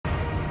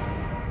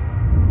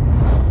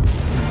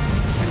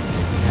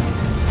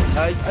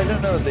I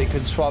don't know. They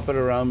could swap it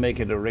around, make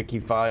it a Ricky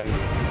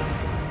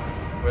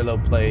 5. Willow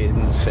play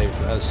in the safe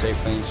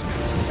lanes.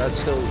 That's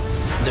still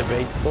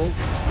debatable.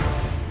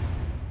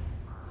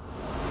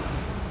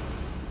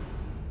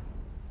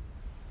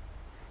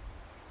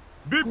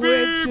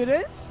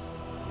 Coincidence?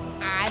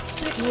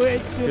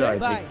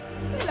 Coincidence?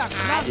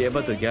 Be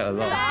able to get a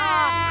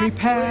lot.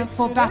 Prepare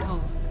for battle.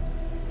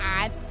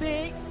 I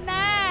think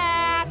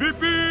not.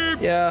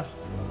 Yeah,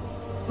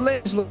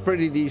 lanes look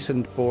pretty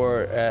decent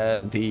for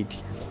the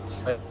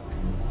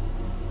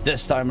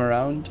this time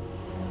around.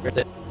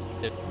 The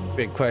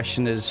big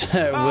question is,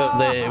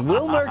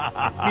 will Merc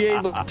be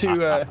able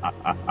to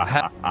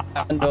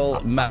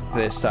handle map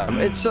this time?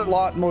 It's a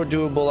lot more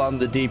doable on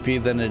the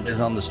DP than it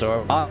is on the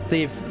Storm.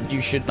 Thief, you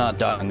should not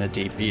die on the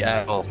DP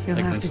at all. You'll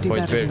have to do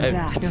better than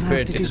that. You'll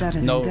have to do better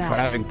than known that. for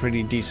having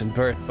pretty decent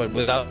burst, but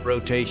without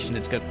rotation,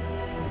 it's gonna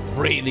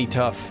really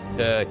tough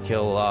to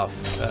kill off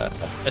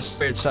a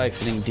spirit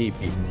siphoning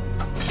DP.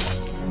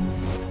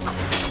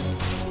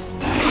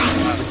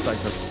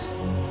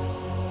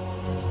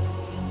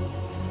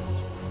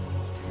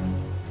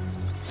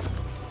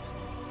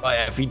 Oh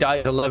yeah, if he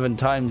died 11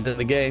 times in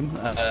the game,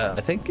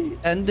 I think he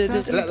ended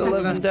it at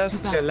 11 deaths.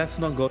 Yeah, let's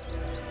not go.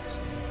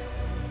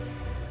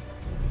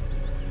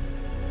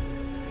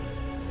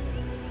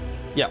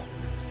 Yeah.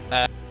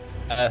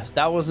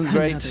 That wasn't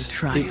great.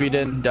 TP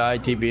didn't die,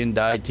 TP and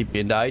died, TP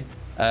and died.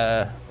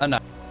 And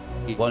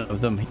one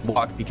of them he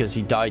walked because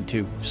he died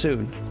too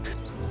soon.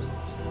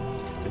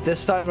 But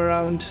this time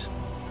around,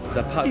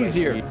 The part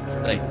easier.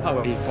 Like, how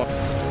are we for?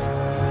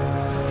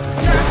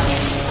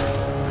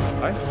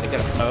 Right? They get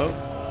a No.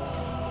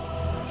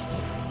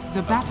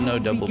 The battle No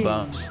double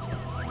begins. bounce.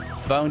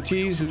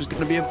 Bounties, who's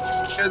going to be able to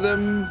secure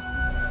them?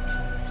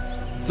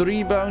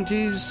 3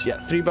 bounties.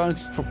 Yeah, 3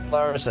 bounties for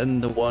Polaris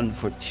and the 1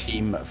 for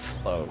Team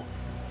Flow.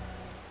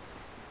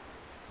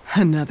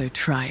 Another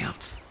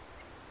triumph.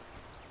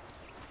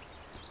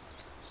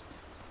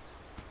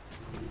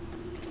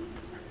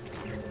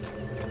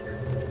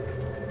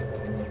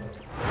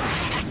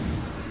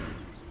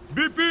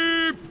 Beep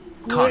beep.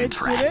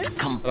 Coincidence?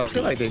 I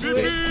feel like they said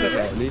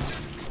that at least.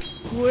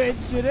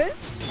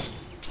 Coincidence?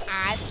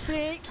 I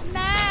think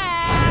not.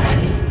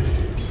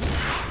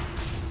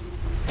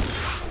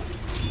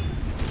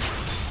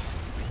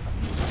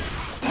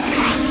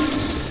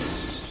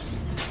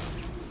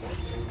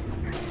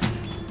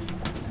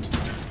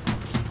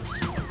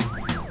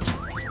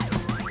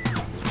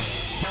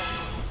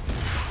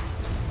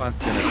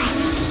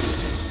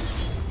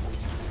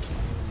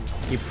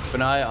 Keep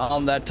an eye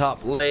on that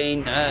top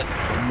lane. At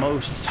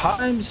most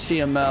times,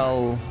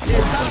 CML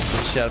is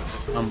set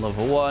on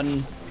level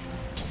 1.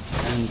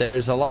 And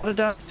there's a lot of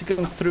damage to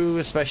go through,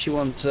 especially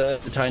once the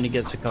Tiny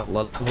gets a couple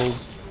of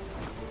levels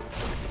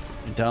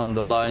down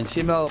the line.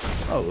 CML,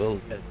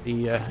 we'll get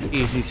the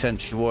easy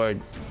sentry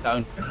ward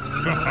down.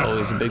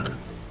 Always a big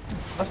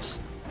plus.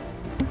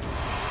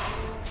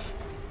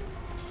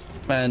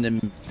 And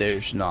then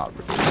there's not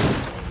really.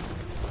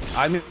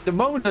 I mean, the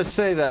moment I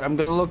say that, I'm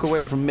gonna look away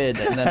from mid,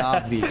 and then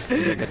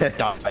obviously they're gonna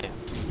die.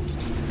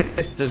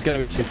 There's gonna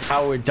be some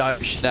tower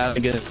dive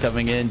shenanigans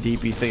coming in.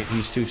 DP thinks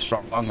he's too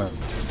strong.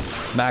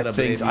 Mac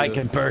thinks I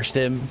can burst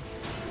him.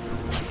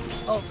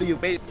 Oh, you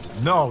made.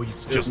 No,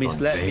 it's just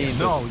misled unfair. me.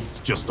 No, it's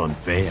just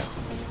unfair.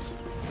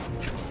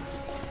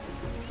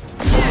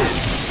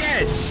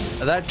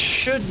 That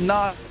should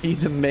not be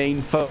the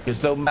main focus,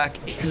 though Mac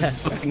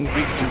is looking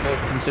really good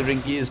considering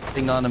he is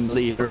putting on a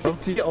leader.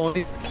 He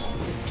only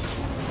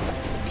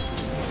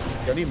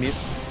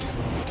missed.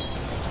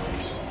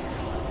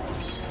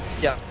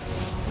 Yeah.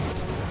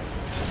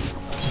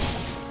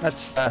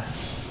 That's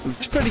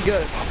looks pretty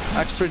good.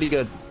 Mac's pretty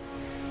good.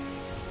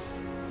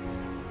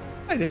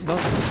 It's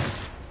not.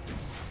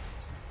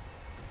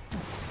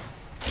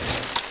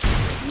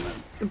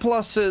 The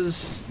plus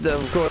is,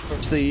 of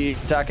course, the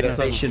attack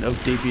animation of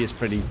DP is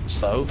pretty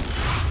slow.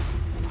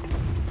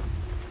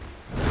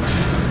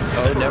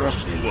 Oh, never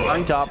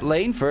mind. Top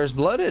lane, first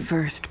blooded.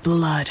 First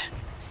blood.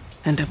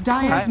 And a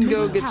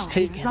Tango gets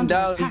taken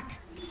down.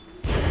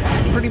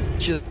 Pretty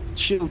much a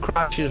shield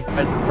crashes right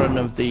in front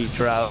of the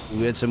Drow, who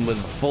hits him with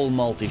a full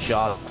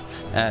multi-shot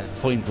at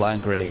point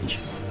blank range.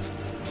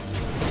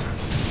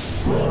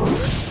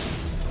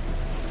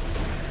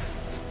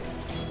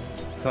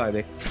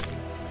 Friday.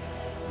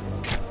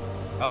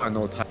 Oh,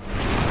 no time.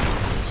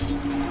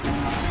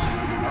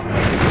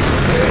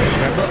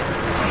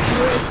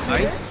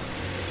 Nice.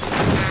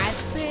 I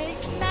think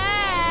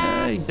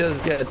not. He does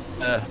get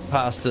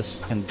past the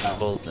second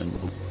level and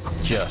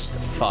just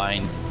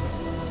fine.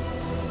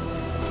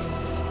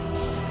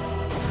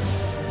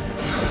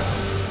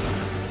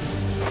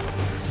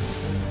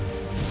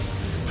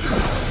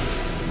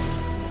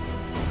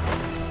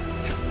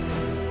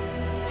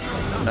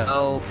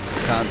 Well,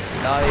 can't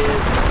deny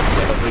it.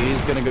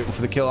 He's gonna go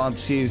for the kill on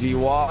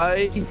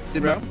CZY.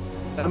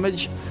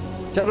 Damage.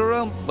 Shadow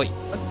Realm. Wait.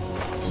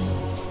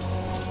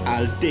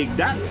 I'll take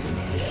that.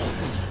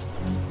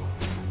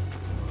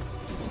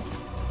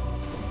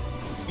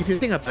 If you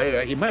think about it,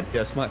 right, it might be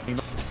a smart thing.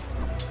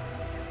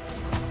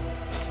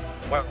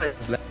 What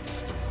is left?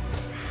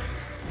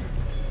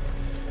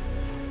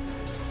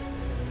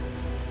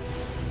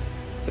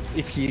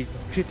 if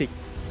he's critic.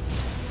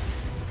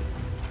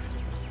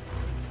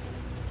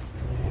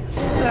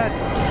 That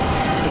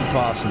could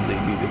possibly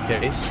be the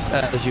case.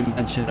 As you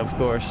mentioned, of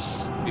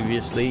course,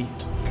 previously,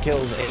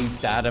 kills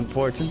ain't that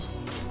important.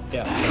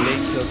 Yeah, the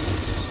lane kill.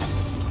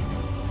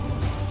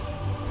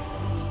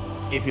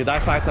 If you die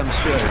 5 times,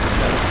 sure.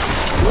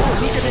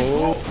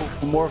 Oh,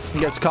 Morph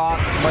gets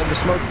caught by the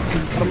smoke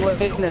from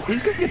lane.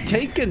 He's gonna get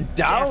taken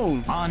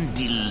down. On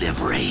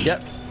delivery.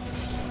 Yep.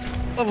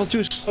 Level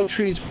 2 smoke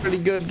tree is pretty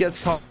good.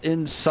 Gets caught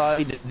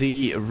inside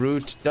the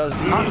root. Does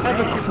not have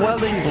a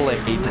quelling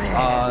blade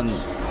on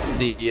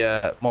the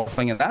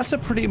Morphling, and that's a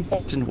pretty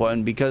important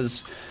one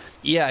because,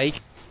 yeah, you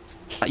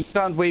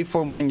can't wait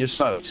for him when you're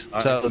smoked.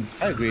 So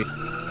I agree.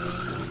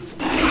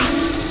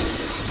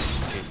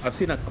 I've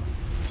seen a couple.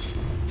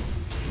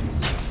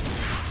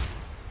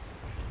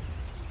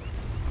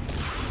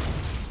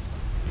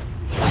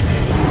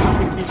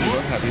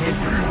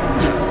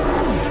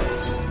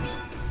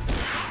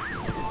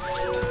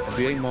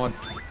 Doing more.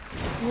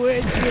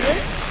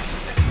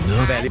 Coincidence?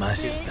 Look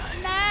must die.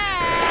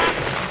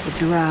 The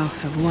drow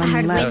have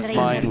one less.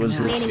 mine was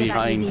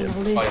behind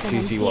by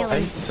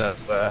CCY, so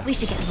We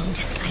should get along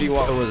just fine.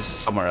 CCY was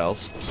somewhere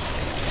else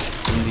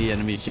in the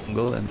enemy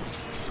jungle, and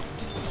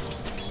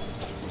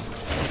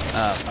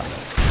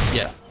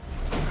yeah.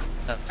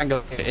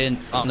 Angle in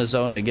on his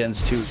own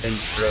against 2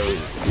 intro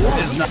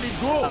is not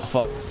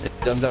fault. It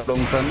comes out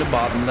from the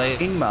bottom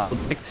lane.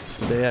 Maldic.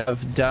 They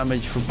have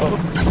damage for both.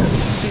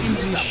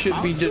 Seems he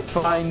should be just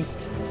fine.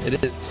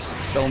 It is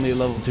only a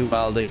level 2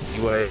 Maldic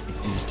anyway.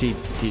 He's TP.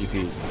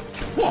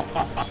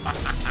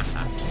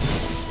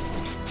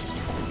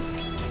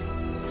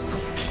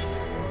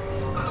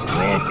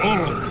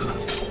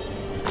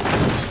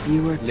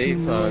 You are too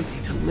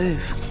noisy to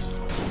live.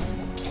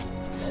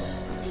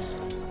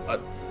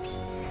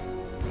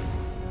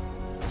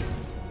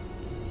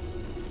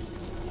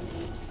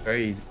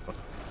 Very easy.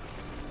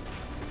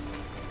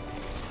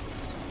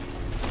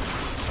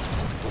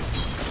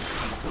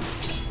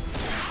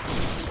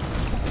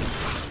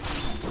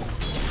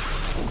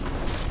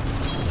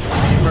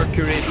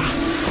 Mercury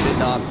did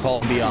not fall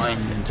behind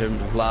in terms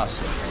of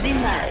last.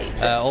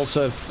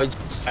 Also, if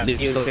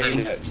You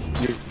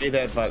say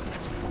that, but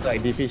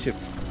like DP should.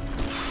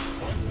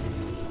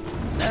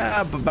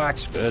 but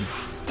back's good.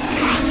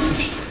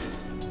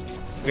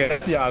 Okay,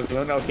 that's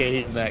Yaglon.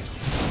 Okay, he's next.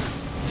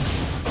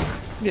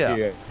 Yeah.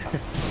 Yeah.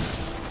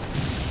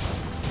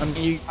 I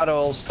mean, you gotta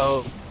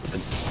also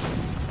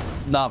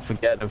not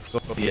forget, of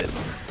course, the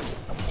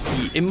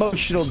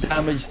emotional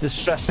damage, the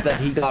stress that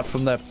he got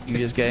from that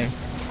previous game.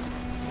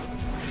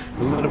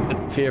 A little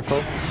bit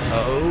fearful.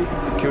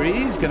 Oh,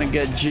 Curie's gonna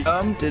get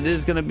jumped. It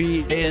is gonna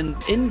be an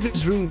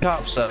Invis room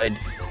topside.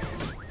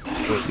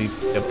 Will be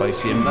up by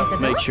CML.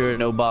 Make sure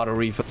no bottle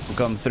refill will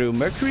come through.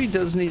 Mercury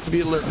does need to be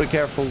a little bit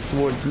careful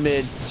towards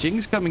mid.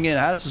 Jing's coming in,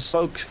 has a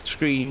smoke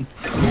screen.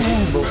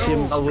 We'll see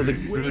him with a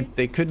root.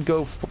 They could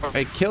go for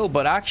a kill,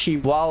 but actually,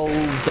 while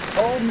they're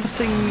all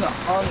missing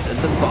on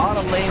the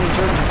bottom lane in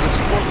terms of the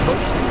support,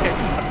 looks to get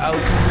out. You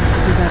have to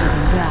do better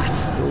than that.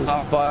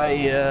 Off by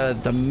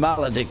the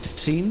Maledict, it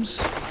seems.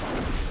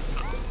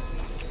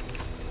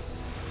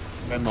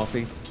 I'm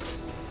nothing.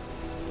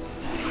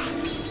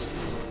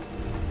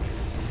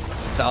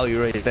 Value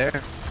right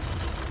there.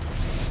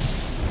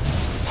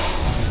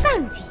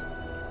 Bounty.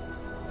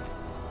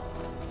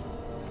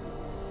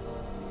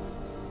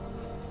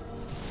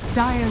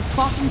 Dire's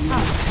bottom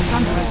tower is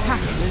under attack.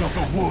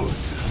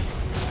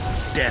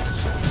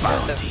 Death's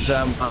bounty.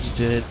 Sam wants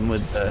to hit him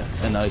with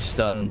a nice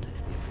stun.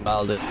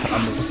 Maledict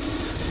combo.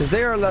 Because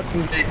they are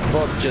letting the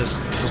book just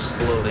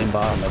slowly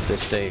bomb at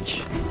this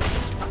stage.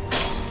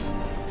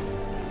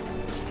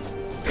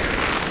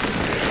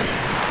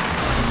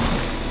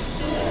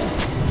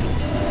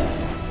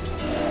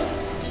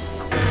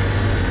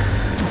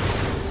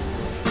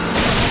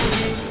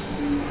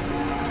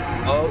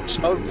 Oh,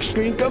 smoke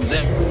screen comes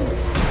in.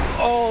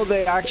 Oh,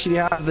 they actually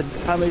have the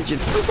damage. It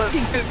feels like he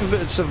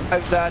could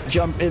survive that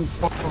jump in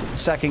for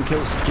second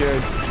kill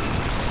secured.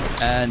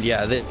 And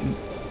yeah, the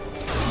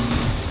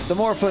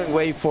Morphling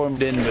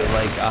waveformed in with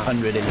like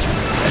 100 inches.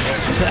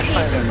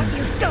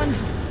 You've done.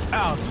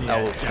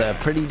 That was a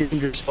pretty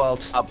dangerous while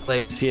top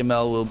lane.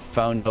 CML will be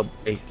found up.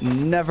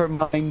 Never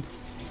mind.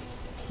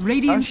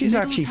 Radiant's She's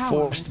middle actually tower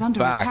forced is under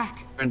back.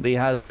 attack. Currently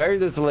has very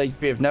little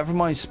HP. If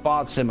Nevermind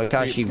spots him,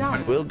 A.K.A.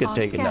 Dire will get are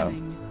taken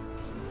down.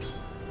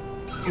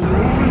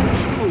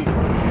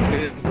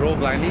 scanning. Roll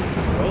blindly.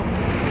 Roll.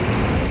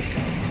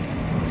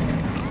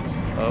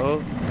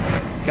 Oh,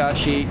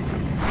 Kashi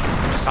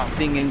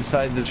something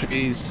inside the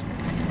trees.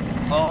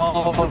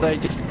 Oh, they're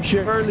just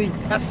purely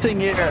guessing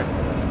here.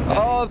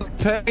 Oh, the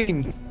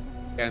pain.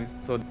 And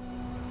so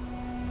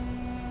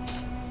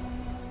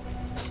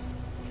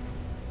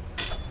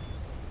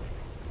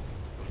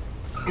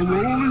A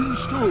rolling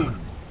stone.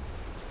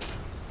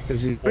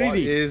 Because he's what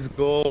greedy. is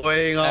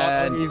going on?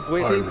 And He's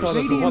waiting for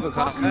the Radiant's support to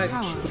bottom come back.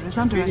 tower is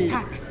under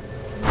attack.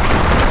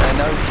 And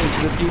now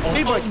into the DP,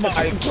 but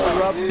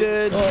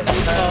interrupted.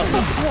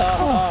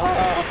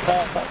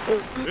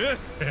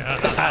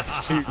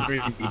 That's too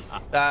creepy.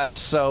 That's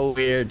so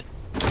weird.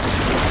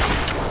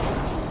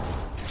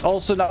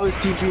 Also, now his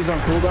TP is on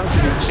cooldown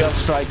because he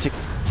just tried to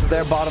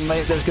their bottom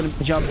lane. There's going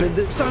to jump in.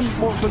 This time,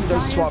 Morphin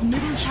does swap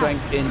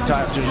strength in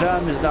time.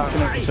 Jam is not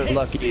going to be so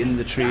lucky in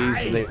the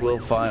trees. So they will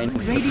find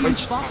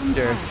Radiant's bottom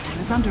tower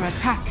is under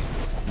attack.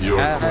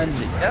 And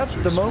yep,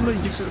 the moment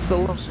you get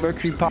the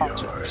Mercury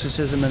pops,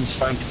 Exorcism and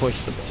trying to push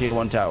the tier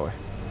 1 tower.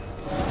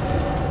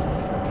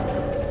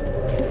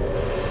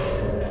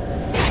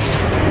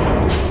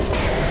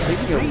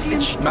 Speaking of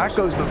which, Mac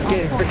goes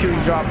again. Mercury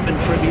dropping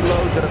pretty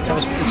low.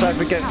 I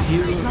forget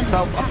you.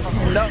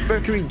 Now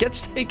Mercury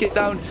gets taken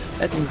down,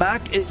 and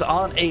Mac is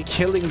on a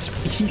killing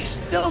spree. He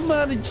still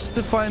manages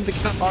to find the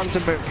kill onto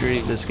Mercury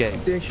in this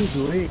game. They actually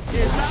do it.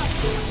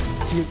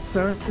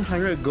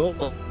 700 gold.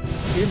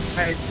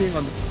 I think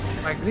on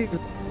I think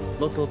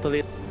not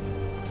totally.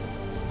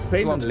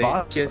 Playing on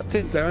late. Yes,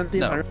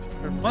 1700.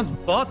 What's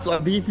bots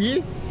on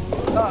DP?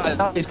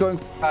 No, he's going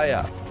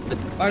fire.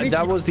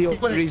 That was the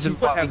only reason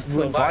why he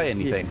wouldn't buy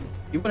anything.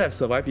 You would have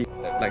survived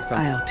like some.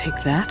 I'll take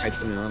that.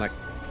 Item, you know, like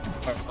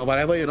or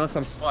whatever, you know,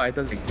 some small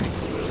items. Like,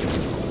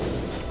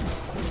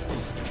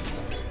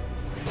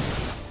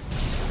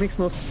 makes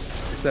no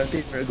sense.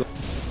 1700 gold.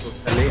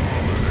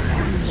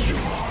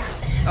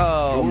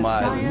 Oh my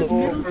Dire's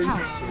middle lord.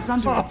 tower is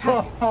under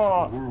attack.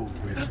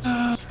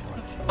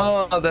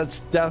 Oh,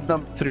 that's death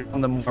number 3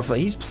 on the Morphle.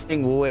 He's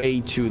playing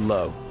way too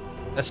low.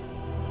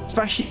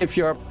 Especially if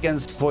you're up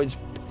against Void's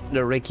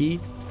Ricky.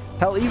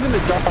 Hell, even a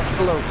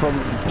Dark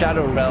from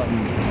Shadow Realm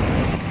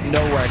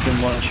nowhere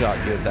can one-shot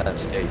you at that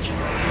stage.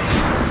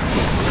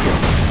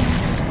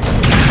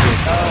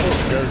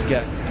 Oh, it does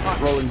get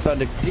rolling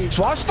thunder.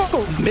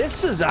 Swashbuckle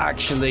misses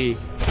actually.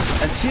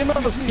 And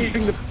CML is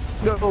keeping the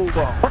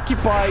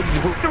occupied. He's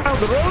working around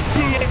the road.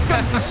 He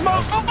got the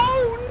smoke.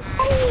 Oh,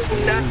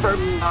 never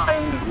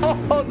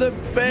mind. Oh, the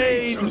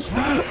pain.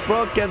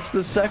 Brock gets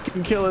the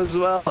second kill as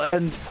well.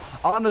 And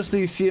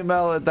honestly,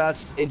 CML at that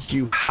stage,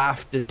 you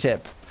have to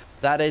tip.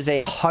 That is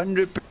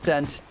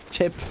 100%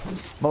 tip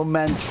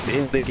moment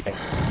in the game.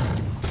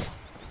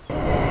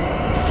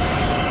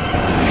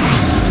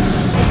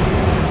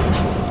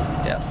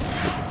 Yeah,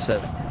 it's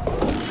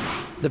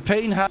the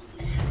pain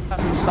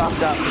hasn't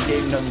stopped after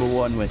game number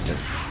 1 with it.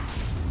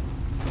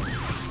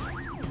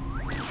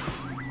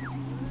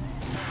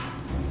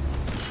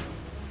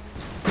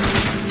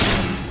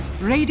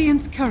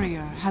 Radiant's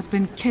courier has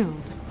been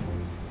killed.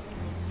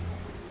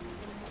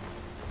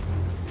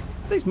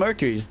 At least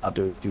Mercury's not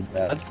doing too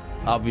bad.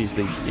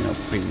 Obviously, you know,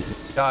 previously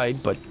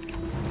died, but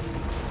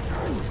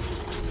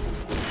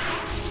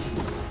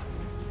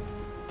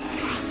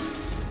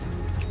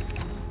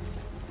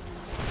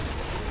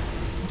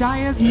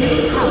Dire's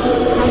middle tower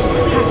is under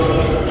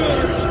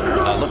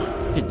attack.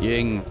 look at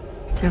Ying.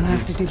 You'll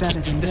have to do better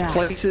than This that.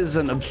 places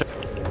an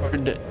observer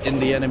in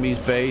the enemy's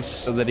base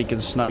so that he can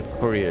snipe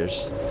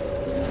couriers.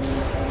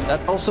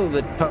 That's also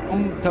the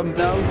tome coming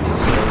out.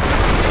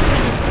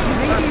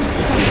 Radiant's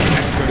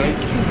courier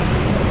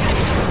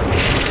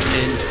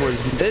In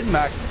towards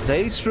mid-mac,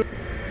 days through,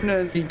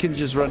 and he can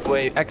just run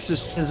away.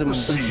 Exorcism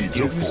and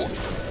used.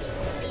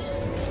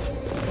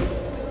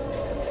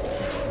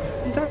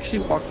 He's actually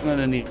walking on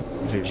an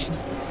vision.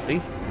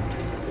 See?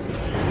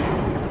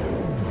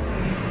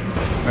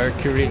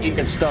 Mercury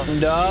gets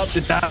stunned up.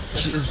 The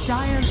damage is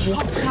Dire's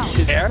top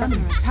tower there. is under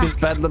attack.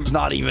 Bedlam's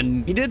not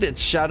even needed.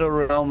 It's Shadow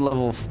Realm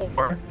level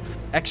 4.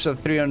 Extra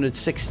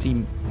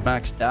 360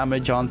 max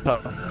damage on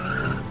top.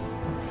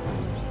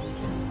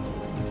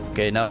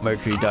 Okay, now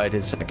Mercury died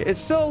his second. It's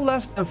still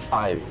less than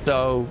 5,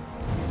 so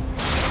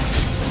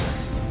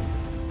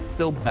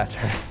still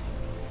better.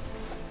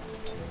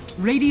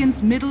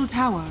 Radiant's middle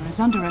tower is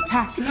under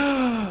attack.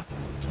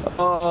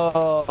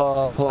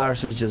 Oh,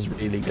 Polaris is just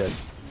really good.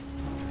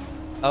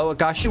 Oh,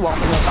 Akashi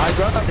walking on high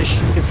ground.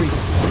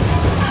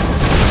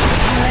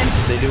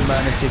 They do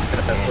manage to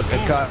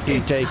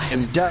Akashi take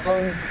him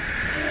down.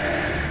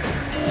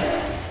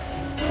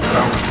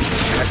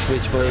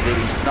 Switchblade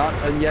is not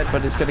done yet,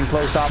 but it's getting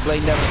close. Top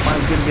lane, never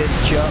mind. Gonna get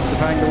jumped. The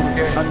Pango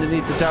here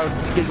underneath the tower.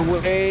 Get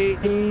away.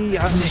 He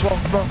has a swap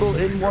buckle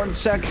in 1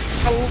 sec.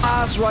 The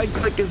last right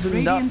click is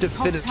enough to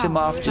finish him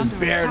off, just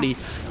barely.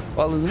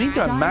 While in the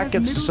meantime, Mac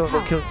gets a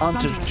solo kill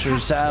onto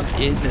Shazam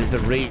in the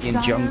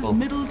Radiant jungle. Dire's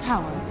middle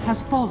tower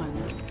has fallen.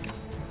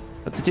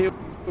 But the tier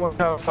 1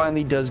 tower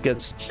finally does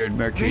get secured.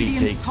 Mercury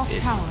Radiant's takes top it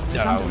tower is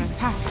down. under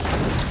attack.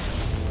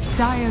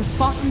 Dire's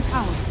bottom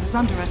tower is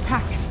under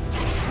attack.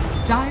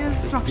 Dire's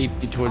structures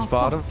Deep towards are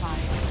bottom.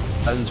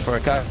 fortified. As for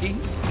Akaki.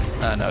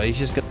 No, he's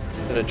just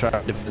gonna try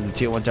to defend the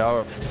tier 1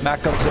 tower.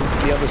 Mac comes in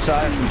from the other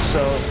side, and so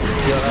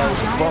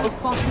Dire's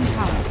bottom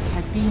tower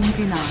has been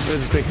denied.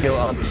 with a quick kill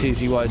on the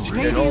CZY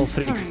secured all Radiant's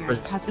 3 courier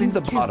has in been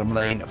the killed. bottom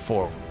lane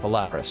for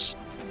Polaris.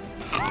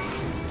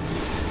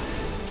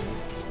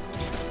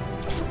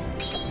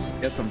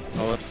 Get some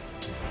power.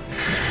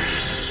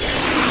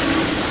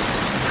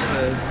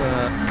 There's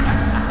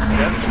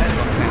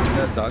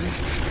done.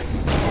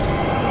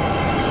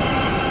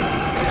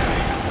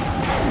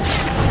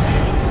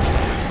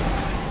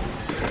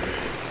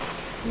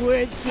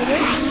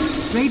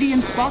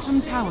 Radiant's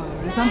bottom tower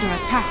is under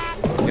attack.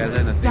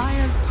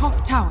 Dire's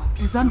top tower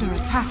is under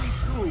attack.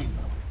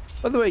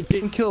 By the way,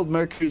 Jin killed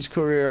Mercury's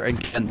courier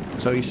again,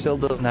 so he still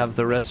doesn't have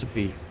the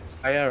recipe.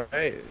 Yeah,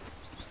 right.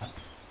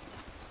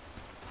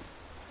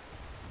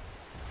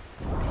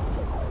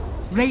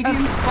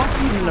 Radiant's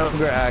bottom tower.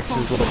 Ogre axe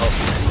as well.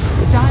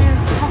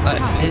 Dire's top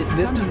tower.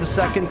 This is the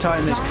second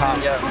time his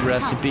Kaya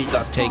recipe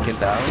got taken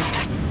down.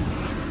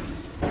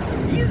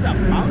 He's a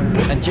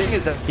mountain. And Jing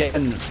is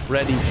again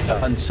ready to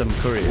hunt some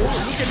couriers.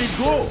 Look at it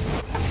go.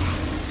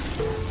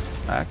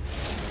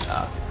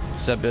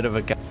 It's a bit of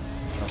a gap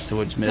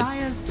towards mid.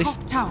 Dire's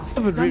top tower.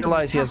 I haven't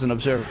realized he has an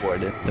observer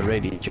board in the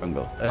Radiant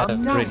jungle.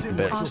 Radiant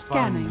base. Are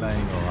scanning.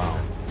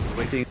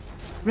 Waiting.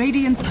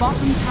 Radiant's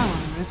bottom tower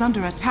is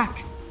under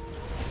attack.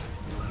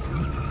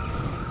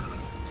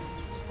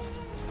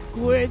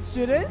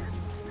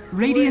 Coincidence?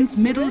 Radiant's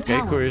middle Okay,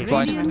 tower courier is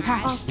flying. under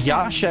attack.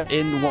 Yasha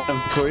in one of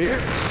the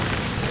couriers.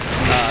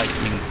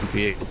 You can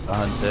be able to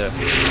hunt there.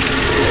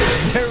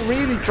 They're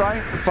really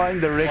trying to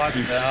find the Ricky. What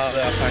the hell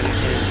they are finding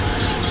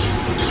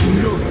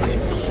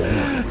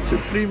It's a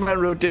 3-man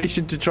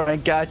rotation to try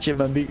and catch him,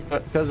 and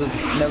because of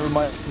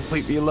Nevermind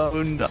completely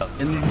alone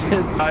in the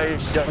entire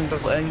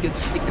jungle and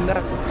gets taken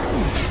down.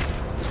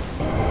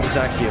 It's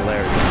actually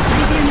hilarious.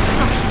 Radiant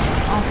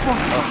structures are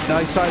fortified.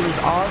 Nice silence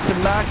on to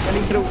Mac, and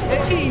he can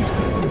he's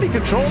completely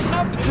controlled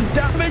up. The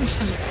damage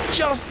is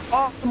just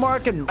off the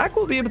mark, and Mac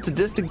will be able to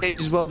disengage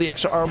as well. The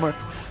extra armor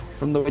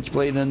from the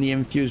Witchblade and the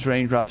infused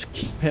raindrops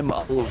keep him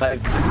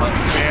alive. But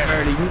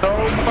barely. No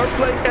more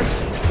flame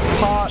gets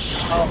hot.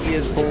 Oh, he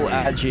is full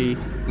agi.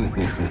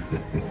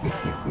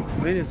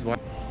 Wait, is one.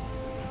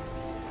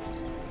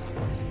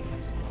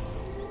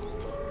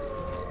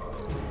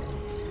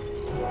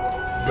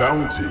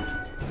 Bounty.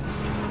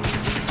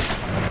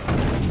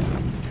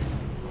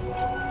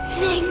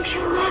 Thank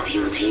you, my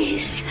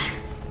beauties.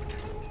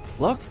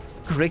 Look,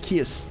 Ricky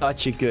is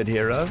such a good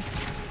hero.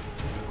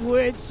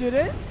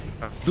 Coincidence?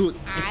 Dude,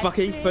 the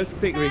fucking first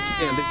pick Ricky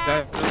and this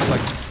guy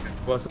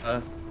was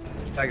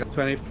like a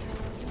 20.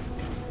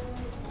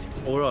 It's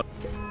overall.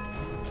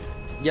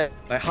 Yeah.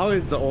 Like, how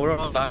is the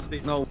overall last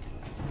pick? No,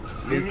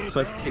 this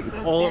first pick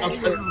all of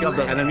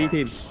the enemy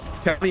team.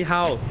 Tell me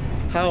how?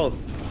 How?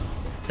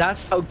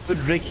 That's how good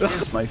Ricky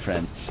is, my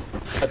friends.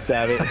 God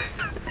damn it.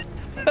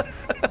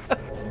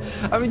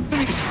 I mean,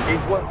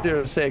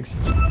 106,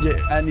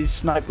 and he's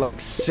sniped like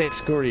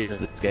 6 couriers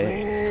this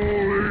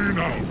game.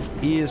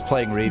 He is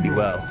playing really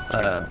well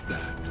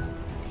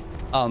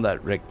on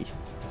that Ricky.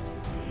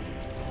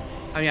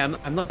 I mean,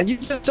 I'm not. And you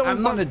just don't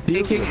I'm want not to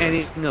deal taking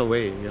anything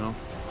away, you know.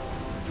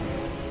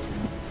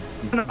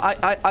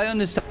 I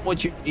understand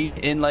what you need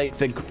in like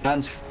the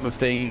grand scheme of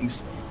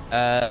things.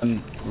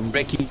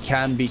 Ricky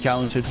can be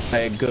countered by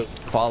a good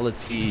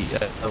quality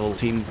level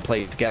team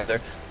played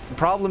together. The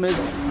problem is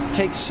it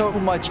takes so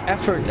much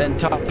effort and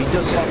time. He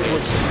does so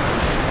much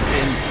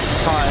in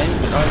time.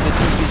 The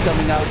team is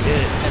coming out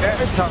in air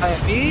time.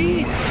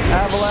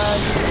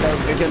 Avalanche.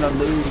 We're gonna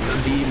lose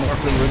the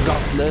Morphling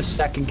regardless.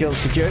 Second kill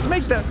secured.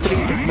 Make that 3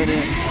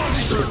 minutes.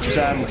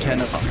 Sam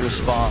cannot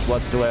respond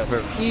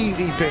whatsoever.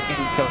 Easy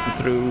picking coming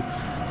through.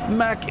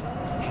 Mac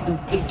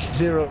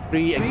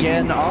 803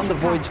 again on the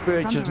Void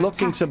Spirit, just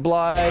looking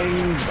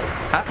sublime.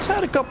 Has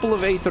had a couple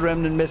of Aether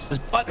Remnant misses,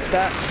 but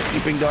that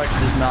Sleeping Dart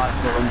is not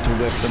going to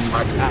whip them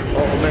right at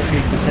all.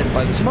 Mercury gets hit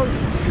by the smoke,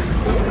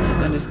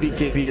 and his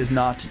BKB is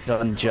not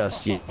done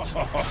just yet.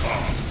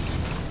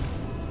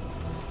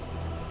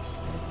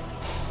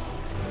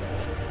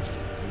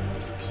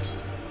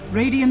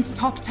 Radiant's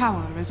top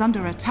tower is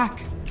under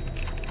attack.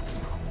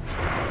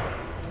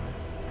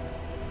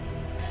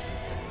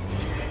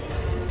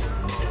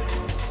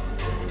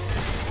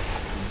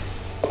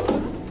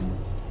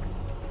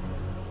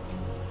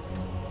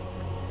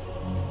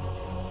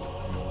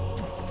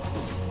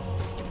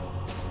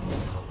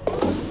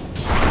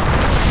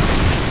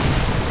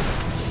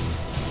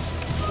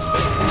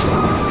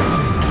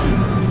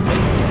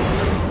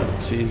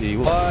 Easy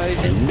wide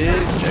and mid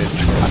and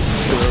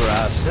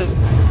harass it.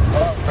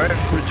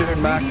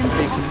 Return back and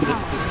takes a bit of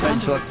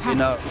bench luck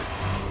enough.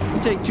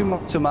 Take 2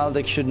 more, so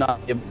Maldic should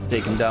not be able to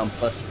take him down,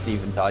 plus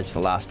even dodge the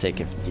last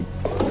take if need.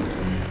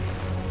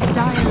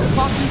 Dire's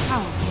bottom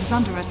tower is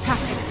under attack.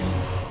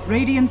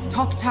 Radiant's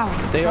top tower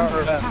is They under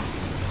are attack.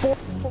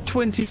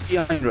 420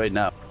 behind right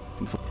now.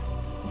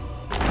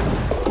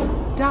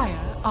 Dire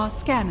are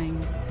scanning.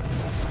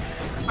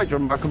 Quite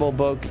remarkable.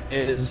 Book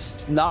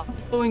is not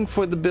going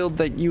for the build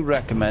that you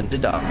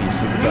recommended,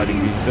 obviously the Guiding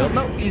Beast build.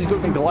 No, he's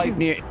going to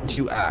Gleipnir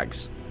into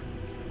Ags.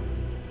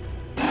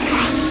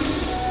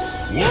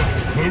 What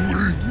have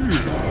we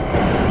here?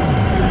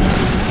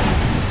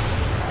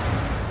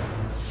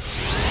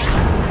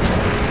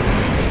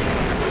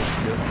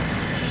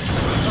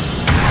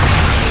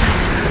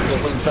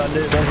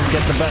 Thunder doesn't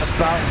get the best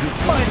bounce.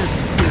 Minus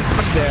is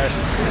up there.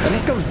 And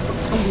he comes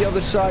from the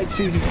other side,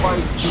 sees his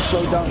fight. He's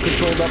slowed down,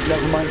 controlled up.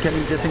 Nevermind, can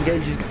he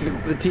disengage? He's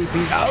going to the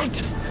TP out.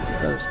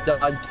 Let's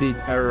dodge the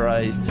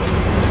terrorized.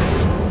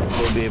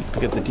 will be able to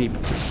get the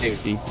TP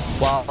safety.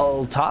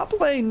 While top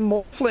lane,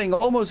 Morphling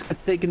almost got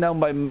taken down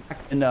by Mac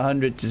in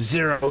 100 to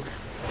 0. I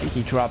think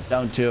he dropped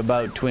down to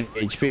about 20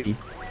 HP.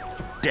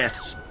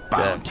 Death's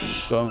bounty.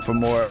 Going for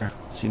more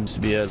seems to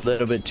be a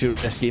little bit too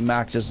risky.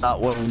 Max does not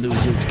want to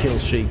lose his kill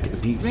streak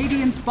because he's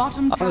Radiant's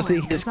bottom tower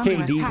honestly his is under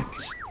KD attack.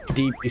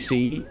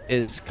 DPC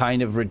is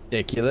kind of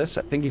ridiculous.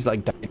 I think he's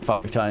like died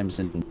 5 times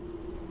in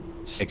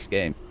 6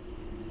 games.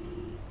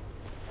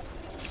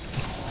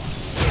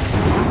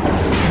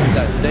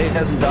 No, today it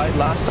hasn't died.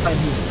 Last time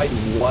he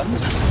died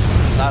once.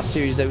 Last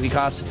series that we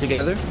casted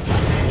together.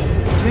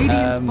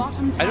 Radiant's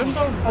bottom I don't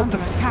tower know is about under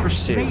the attack.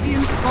 first series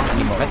Radiant's bottom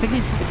anymore. I think he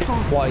tower did has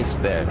fallen. twice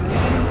there.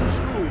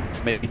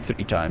 Maybe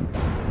 3 times.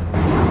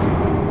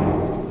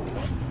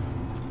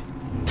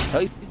 Oh,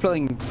 he's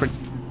playing pretty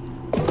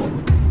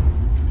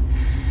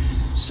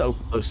so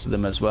close to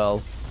them as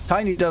well.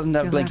 Tiny doesn't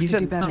have You'll blink. have He's to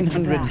at do better than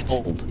 900 that.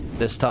 gold.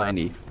 This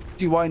Tiny.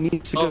 See why he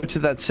needs to go to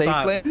that safe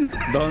Stop. lane?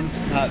 Don't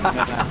start,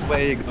 man. Where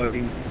are you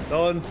going?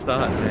 Don't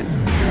start, man.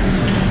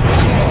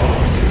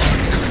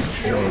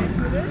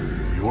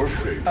 Your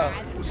fate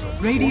was a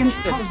Radiant's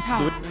top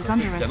tower is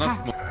under They're not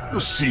attack. smoke.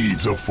 the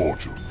seeds of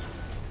fortune.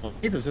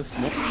 It was just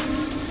smoke.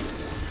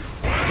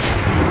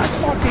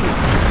 I'm walking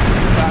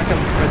back and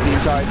forth the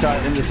entire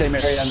time in the same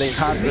area, and they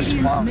can't Radiant's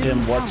respond to middle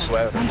him tower is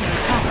whatsoever. under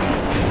attack.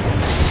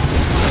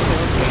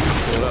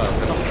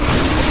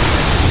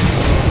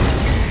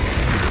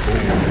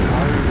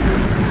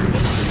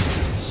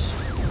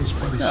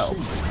 No.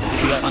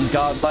 The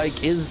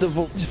ungodlike is the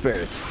void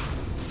spirit.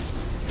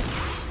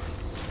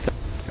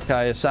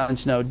 A.K.A.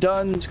 Silence now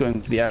done. It's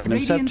going for the Aghanim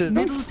Radiant's Scepter.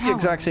 middle The tower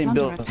exact is same under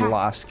build as the attack.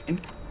 last game.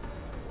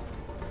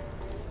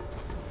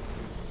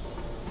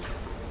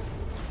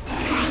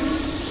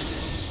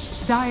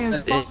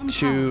 Dire's bottom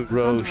To tower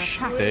is under Roche.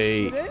 attack.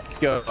 They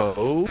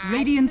go.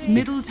 Radiant's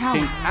middle tower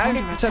is under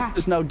Aghanim attack. Scepter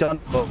is now done.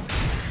 Oh,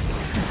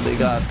 they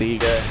got the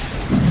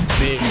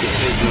big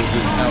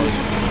now is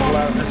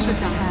Polaris.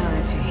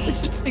 Fatality.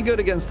 It's pretty good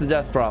against the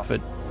Death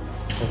Prophet.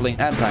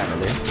 And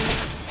Primarily.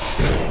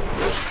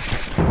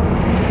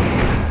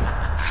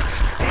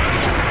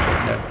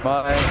 Never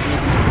mind.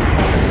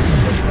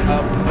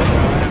 Up.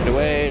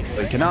 Away.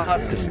 We cannot.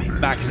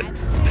 Max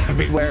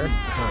everywhere.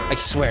 I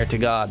swear to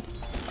God.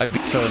 I'd be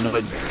so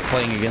annoyed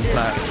playing against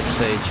Max at this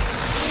stage.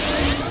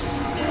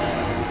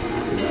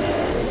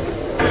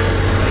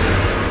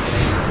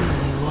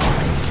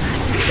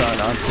 Done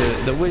onto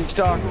the Witch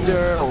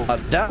Doctor. A lot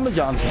of damage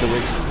onto the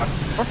Witch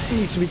Doctor. He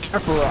needs to be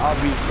careful,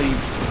 obviously.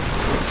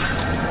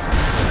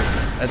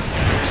 At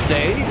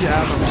stage,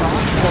 out of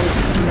time, close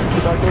to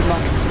the Doctor.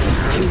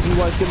 Susie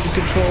was getting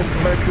control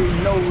of Mercury,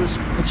 no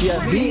response yet.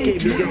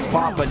 BKB gets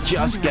popped, but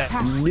just get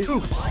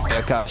nuked by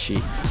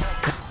Akashi.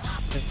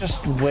 They're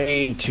just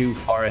way too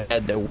far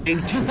ahead. They're way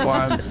too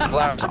far.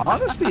 Polaris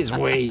honestly is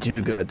way too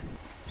good.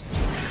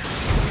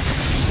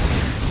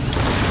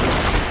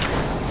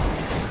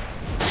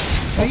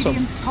 Also,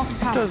 Radiant's top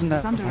tower doesn't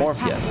is have under morph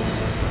attack. yet.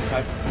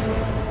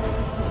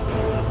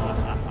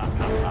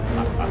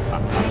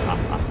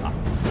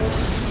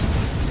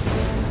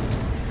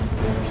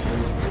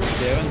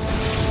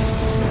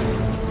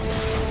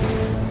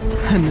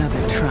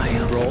 Another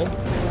trial. Roll.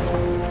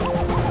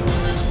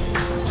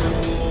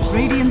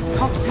 Radiant's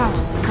top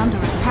tower is under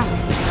attack.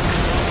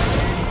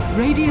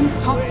 Radiant's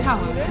top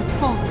tower has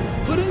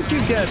fallen. Wouldn't you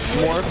get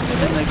morphed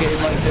in a game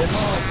like this?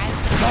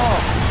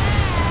 Oh.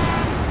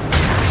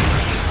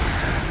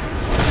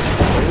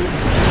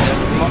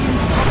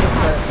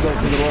 Go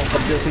for the wall,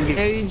 but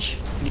disengage.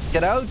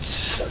 Get out.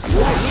 Up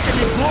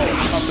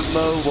and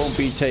low, won't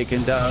be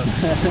taken down.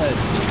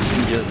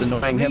 Just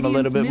annoying him a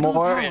little bit Radiant's middle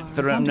more. tower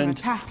The is under remnant.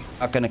 attack.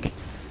 Not gonna.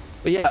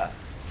 But yeah,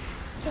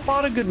 a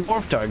lot of good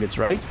morph targets,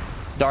 right?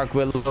 Dark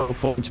Willow,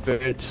 Void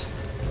Spirit,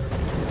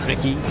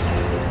 Tricky.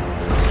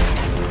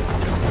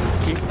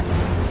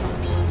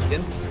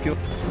 Skill.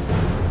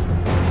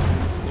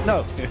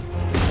 No.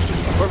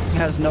 Morph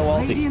has no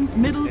ulti. Radiant's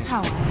middle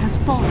tower has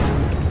fallen.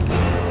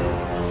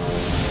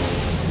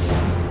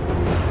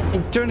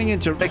 Turning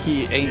into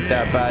Ricky ain't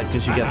that bad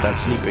because you get that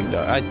sleeping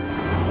dart.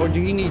 Or do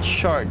you need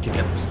shard to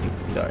get the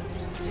sleeping dart?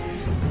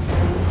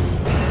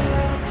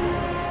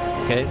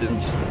 Okay, then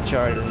just the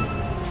shard.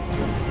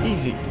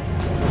 Easy.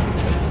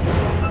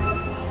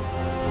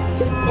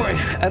 Or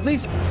at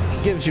least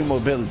it gives you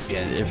mobility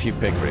if you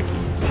pick Ricky.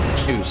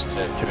 Choose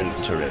to turn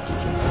into Ricky.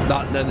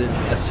 Not that it's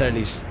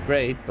necessarily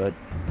great, but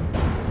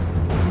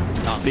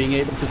not being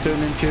able to turn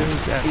into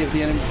any of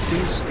the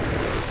NPCs.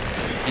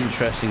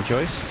 Interesting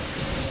choice.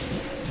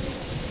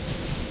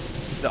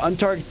 The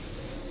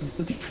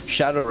untargeted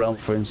Shadow Realm,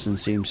 for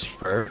instance, seems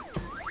superb.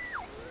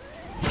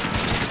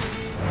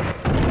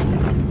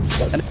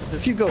 And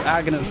if you go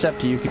Aghanim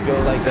Scepter, you could go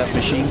like that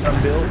machine gun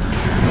build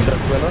with that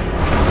Aquila.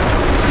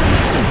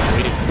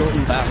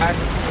 Going back.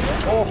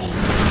 Oh,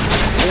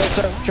 they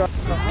also have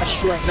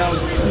Josh right now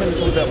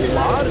with a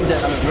lot of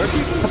damage.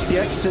 Murphy up the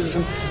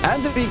exorcism,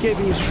 and the BKB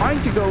is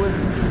trying to go in.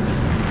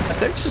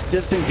 they're just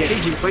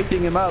disengaging,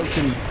 waiting him out,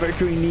 and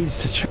Mercury needs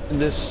to turn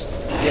this.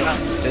 Yeah,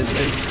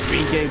 it's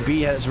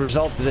A.K.A has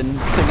resulted in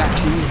nothing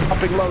actually. He's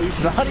dropping low.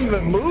 He's not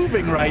even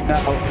moving right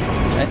now.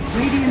 And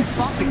Radiant's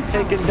bottom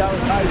tower taken down.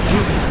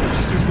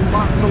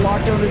 The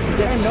lockdown is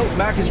dead. No,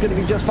 Mac is going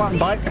to be just fine.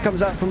 Bite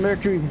comes out from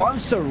Mercury.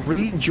 Wants to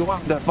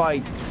rejoin the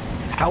fight.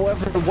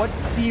 However, what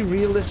do you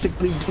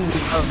realistically do with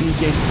a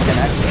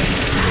MechaniX?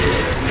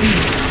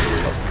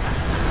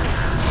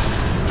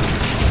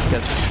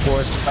 Gets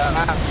forced back.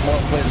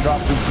 More players drop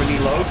through pretty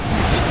low.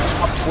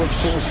 Swap towards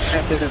full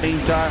strength in the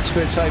meantime.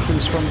 Spirit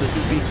siphons from the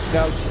DP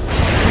out.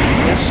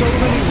 There's so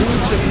many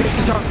roots and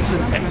mid-targets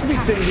and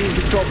everything being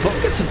controlled.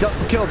 Both gets a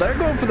double kill. They're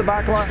going for the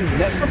back line.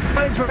 Never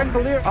playing for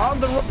Angelier on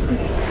the run.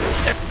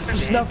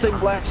 There's nothing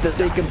left that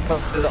they can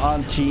put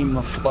on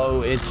Team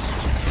Flow. It's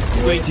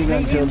waiting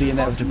until the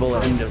inevitable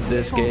end of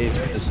this game.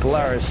 As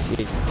Polaris,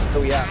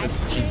 oh yeah,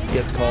 she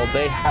gets called.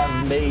 They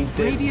have made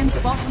this Radiant's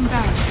bottom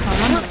barracks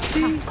are under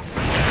pretty attack.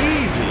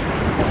 easy.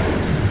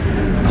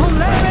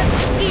 Polaris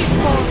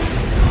Esports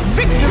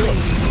victory.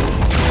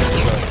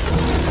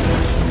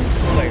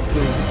 Like,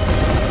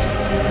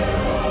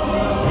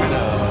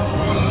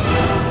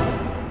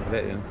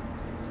 that in.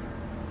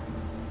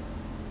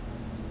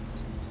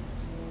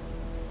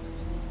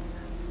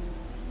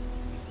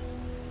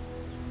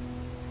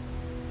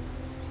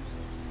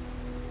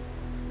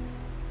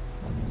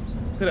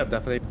 Could have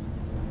definitely.